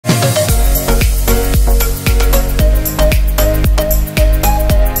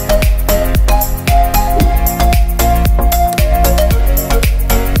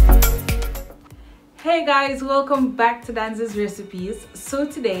welcome back to Danzii's Recipes. So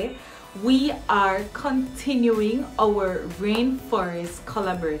today we are continuing our Rainforest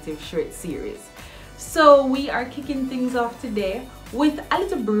collaborative short series. So we are kicking things off today with a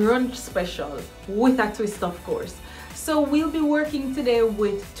little brunch special with a twist, of course. So we'll be working today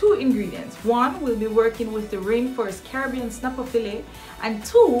with two ingredients. One, we'll be working with the Rainforest Caribbean Snapper Fillet, and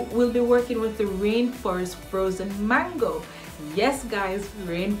two, we'll be working with the Rainforest frozen mango. Yes guys,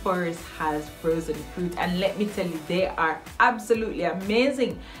 Rainforest has frozen fruit, and let me tell you, they are absolutely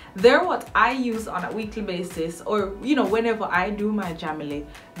amazing. They're what I use on a weekly basis, or you know, whenever I do my jamily.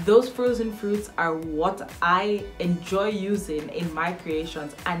 Those frozen fruits are what I enjoy using in my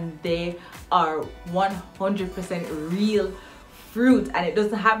creations, and they are 100% real fruit, and it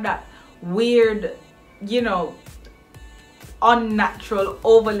doesn't have that weird, you know, unnatural,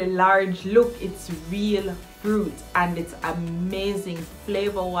 overly large look. It's real fruit and it's amazing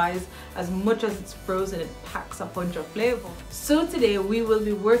flavor wise. As much as it's frozen, it packs a punch of flavor. So today we will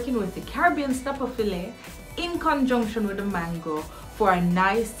be working with the Caribbean Snapper Fillet in conjunction with the mango for a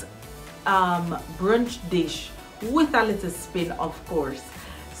nice brunch dish with a little spin, of course.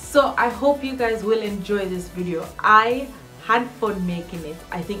 So I hope you guys will enjoy this video. I had fun making it.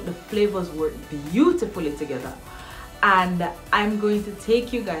 I think the flavors work beautifully together, and I'm going to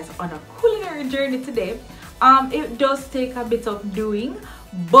take you guys on a culinary journey today. It does take a bit of doing,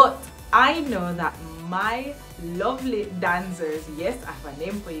 but I know that my lovely dancers, yes, I have a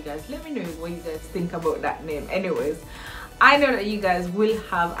name for you guys. Let me know what you guys think about that name. Anyways, I know that you guys will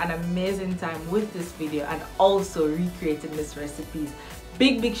have an amazing time with this video and also recreating these recipes.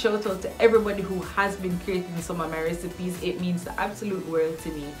 Big shout out to everybody who has been creating some of my recipes. It means the absolute world to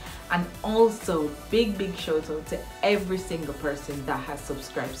me. And also big shout out to every single person that has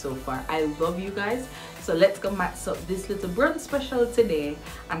subscribed so far. I love you guys. So let's go match up this little brunch special today,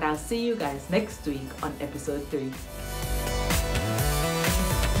 and I'll see you guys next week on episode 3.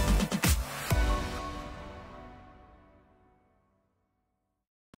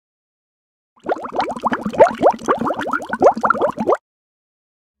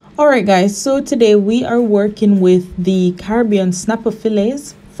 Alright guys, so today we are working with the Caribbean Snapper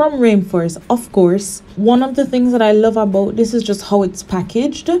Fillets from Rainforest, of course. One of the things that I love about this is just how it's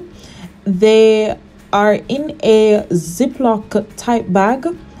packaged. They are in a Ziploc type bag,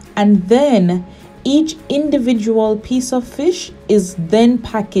 and then each individual piece of fish is then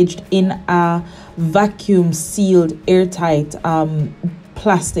packaged in a vacuum sealed airtight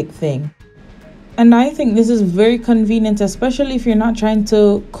plastic thing. And I think this is very convenient, especially if you're not trying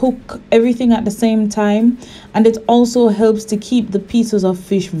to cook everything at the same time. And it also helps to keep the pieces of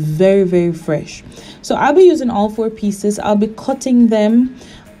fish very fresh. So I'll be using all 4 pieces. I'll be cutting them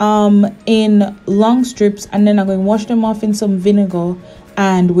in long strips, and then I'm going to wash them off in some vinegar,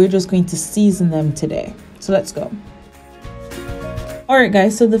 and we're just going to season them today. So let's go. Alright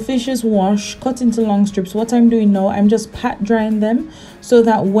guys, so the fish is washed, cut into long strips. What I'm doing now, I'm just pat drying them so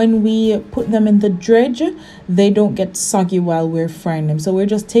that when we put them in the dredge, they don't get soggy while we're frying them. So we're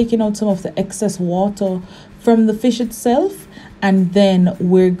just taking out some of the excess water from the fish itself, and then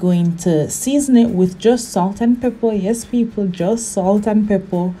we're going to season it with just salt and pepper. Yes people, just salt and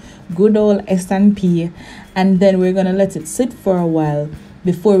pepper, good old S&P. And then we're going to let it sit for a while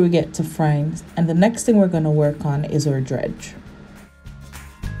before we get to frying. And the next thing we're going to work on is our dredge.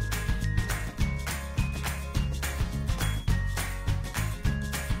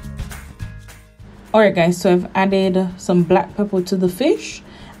 Alright guys, so I've added some black pepper to the fish,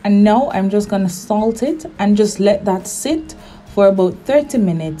 and now I'm just gonna salt it and just let that sit for about 30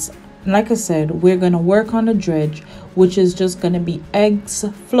 minutes. And like I said, we're gonna work on the dredge, which is just gonna be eggs,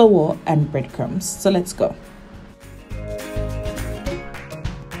 flour, and breadcrumbs. So let's go.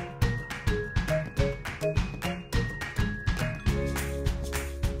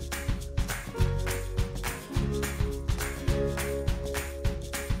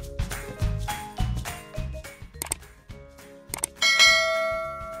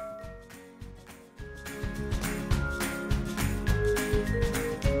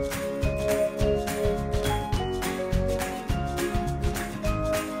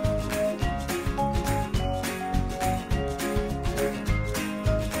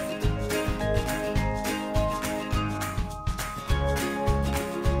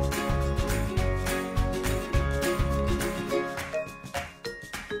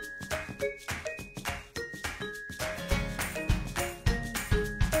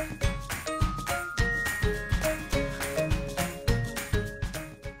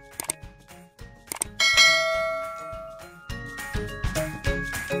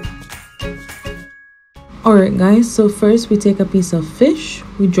 Alright guys, so first we take a piece of fish,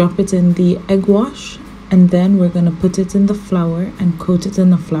 we drop it in the egg wash, and then we're going to put it in the flour and coat it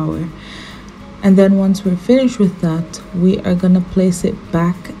in the flour. And then once we're finished with that, we are going to place it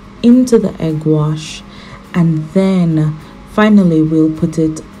back into the egg wash, and then finally we'll put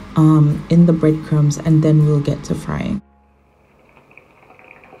it in the breadcrumbs, and then we'll get to frying.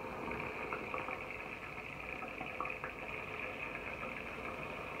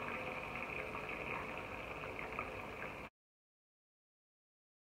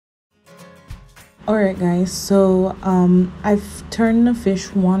 Alright guys, so I've turned the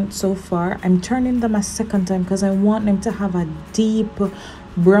fish once so far. I'm turning them a second time because I want them to have a deep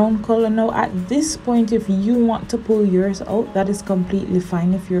brown color. Now at this point, if you want to pull yours out, that is completely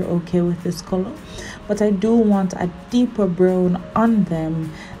fine if you're okay with this color, but I do want a deeper brown on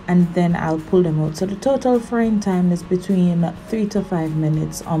them, and then I'll pull them out. So the total frying time is between 3 to 5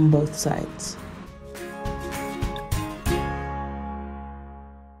 minutes on both sides.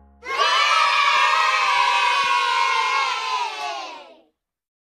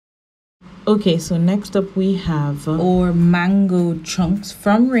 Okay, so next up we have our mango chunks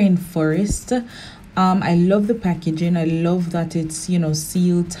from Rainforest. I love the packaging. I love that it's, you know,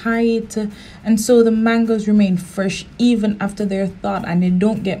 sealed tight, and so the mangoes remain fresh even after they're thawed, and they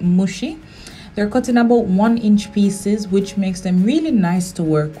don't get mushy. They're cut in about 1-inch pieces, which makes them really nice to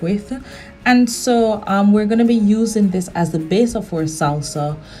work with. And so we're going to be using this as the base of our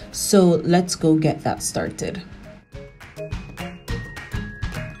salsa, so let's go get that started.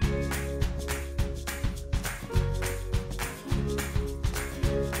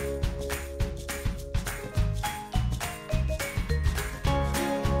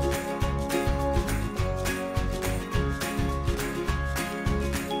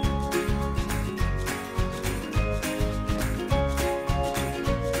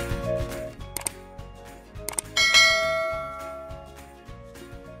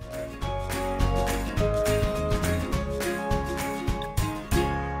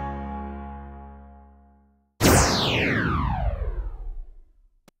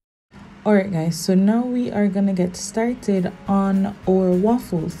 Alright guys, so now we are gonna get started on our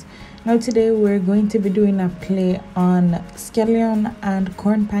waffles. Now today we're going to be doing a play on scallion and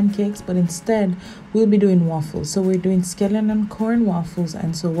corn pancakes, but instead we'll be doing waffles. So we're doing scallion and corn waffles,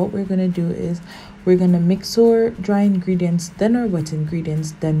 and so what we're gonna do is we're gonna mix our dry ingredients, then our wet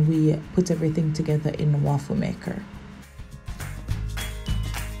ingredients, then we put everything together in a waffle maker.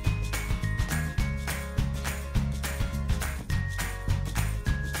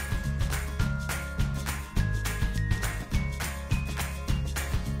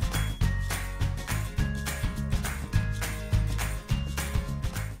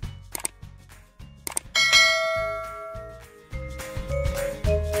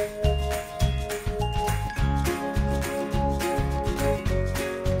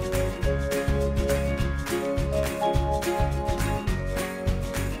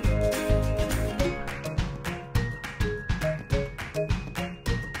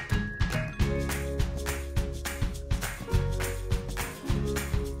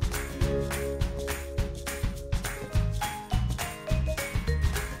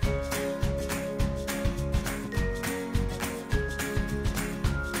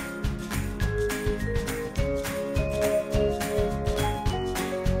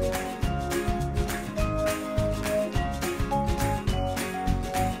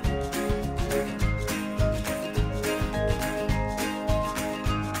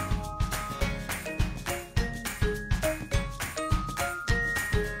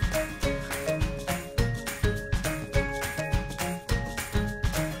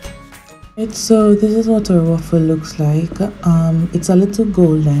 So this is what our waffle looks like. It's a little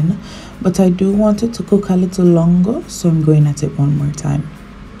golden, but I do want it to cook a little longer, so I'm going at it one more time.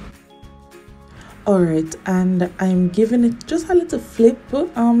 Alright, and I'm giving it just a little flip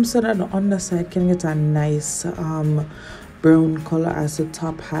so that the underside can get a nice brown color as the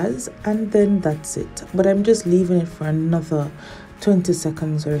top has, and then that's it. But I'm just leaving it for another 20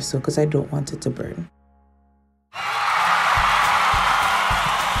 seconds or so because I don't want it to burn.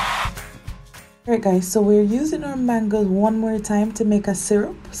 Alright guys, so we're using our mangoes one more time to make a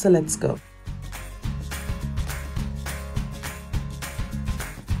syrup, so let's go.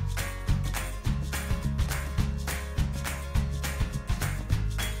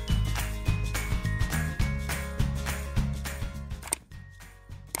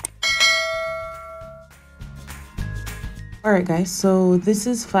 Alright guys, so this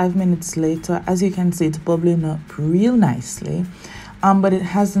is 5 minutes later. As you can see, it's bubbling up real nicely. But it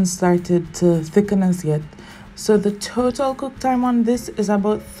hasn't started to thicken as yet. So the total cook time on this is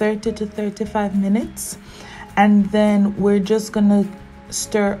about 30 to 35 minutes. And then we're just gonna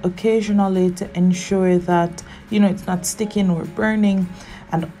stir occasionally to ensure that, you know, it's not sticking or burning,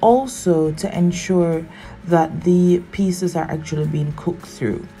 and also to ensure that the pieces are actually being cooked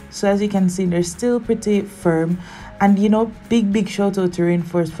through. So as you can see, they're still pretty firm. And you know, big shout out to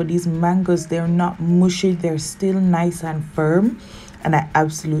Rainforest for these mangoes. They're not mushy, they're still nice and firm, and I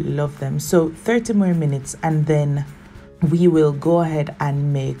absolutely love them. So 30 more minutes and then we will go ahead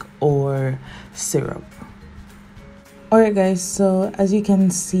and make our syrup. Alright guys, so as you can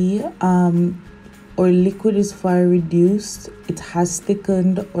see, our liquid is far reduced, it has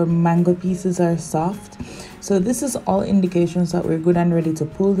thickened, our mango pieces are soft. So this is all indications that we're good and ready to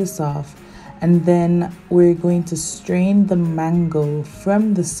pull this off. And then we're going to strain the mango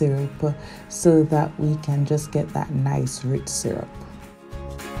from the syrup so that we can just get that nice rich syrup.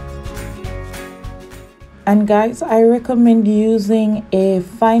 And guys, I recommend using a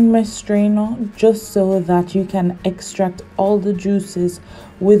fine mesh strainer just so that you can extract all the juices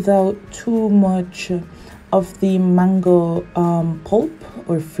without too much of the mango pulp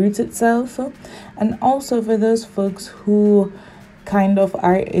or fruit itself. And also for those folks who kind of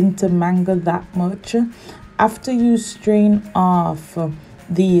are into mango that much, after you strain off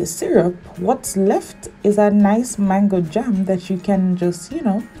the syrup, what's left is a nice mango jam that you can just, you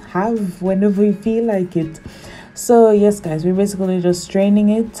know, have whenever you feel like it. So yes guys, we're basically just straining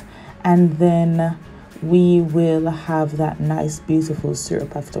it, and then we will have that nice beautiful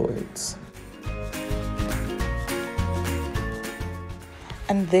syrup afterwards.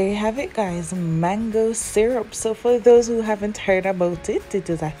 And there you have it guys, mango syrup. So for those who haven't heard about it, it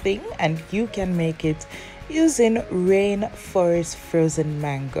is a thing and you can make it using Rainforest frozen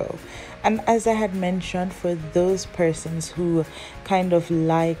mango. And as I had mentioned, for those persons who kind of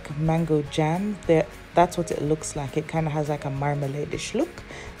like mango jam, that's what it looks like. It kind of has like a marmalade-ish look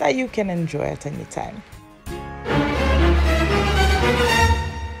that you can enjoy at any time.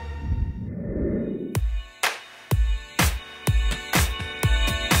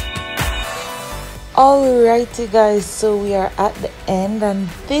 Alrighty guys, so we are at the end and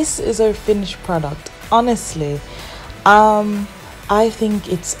this is our finished product. Honestly, I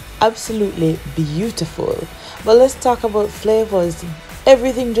think it's absolutely beautiful. But let's talk about flavors.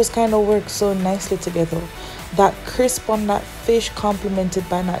 Everything just kind of works so nicely together. That crisp on that fish complemented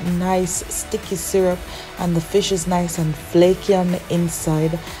by that nice sticky syrup, and the fish is nice and flaky on the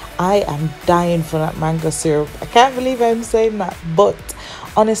inside. I am dying for that mango syrup. I can't believe I'm saying that, but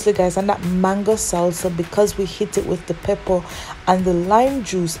honestly guys, and that mango salsa, because we hit it with the pepper and the lime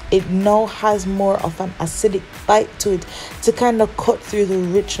juice, it now has more of an acidic bite to it to kind of cut through the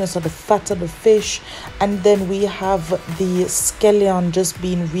richness of the fat of the fish. And then we have the scallion just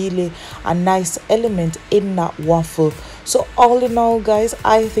being really a nice element in that waffle. So all in all guys,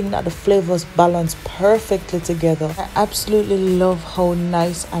 I think that the flavors balance perfectly together. I absolutely love how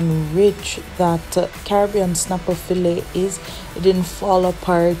nice and rich that Caribbean snapper fillet is. It didn't fall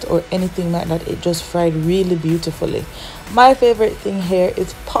apart or anything like that. It just fried really beautifully. My favorite thing here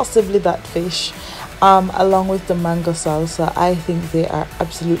is possibly that fish, along with the mango salsa. I think they are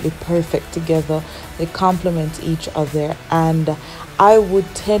absolutely perfect together. They complement each other, and I would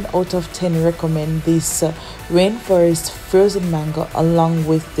 10 out of 10 recommend this Rainforest frozen mango along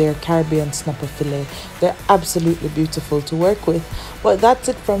with their Caribbean snapper fillet. They're absolutely beautiful to work with. But that's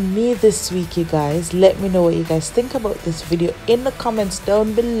it from me this week, you guys. Let me know what you guys think about this video in the comments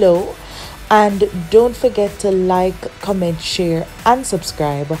down below. And don't forget to like, comment, share, and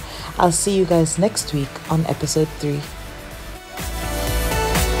subscribe. I'll see you guys next week on episode 3.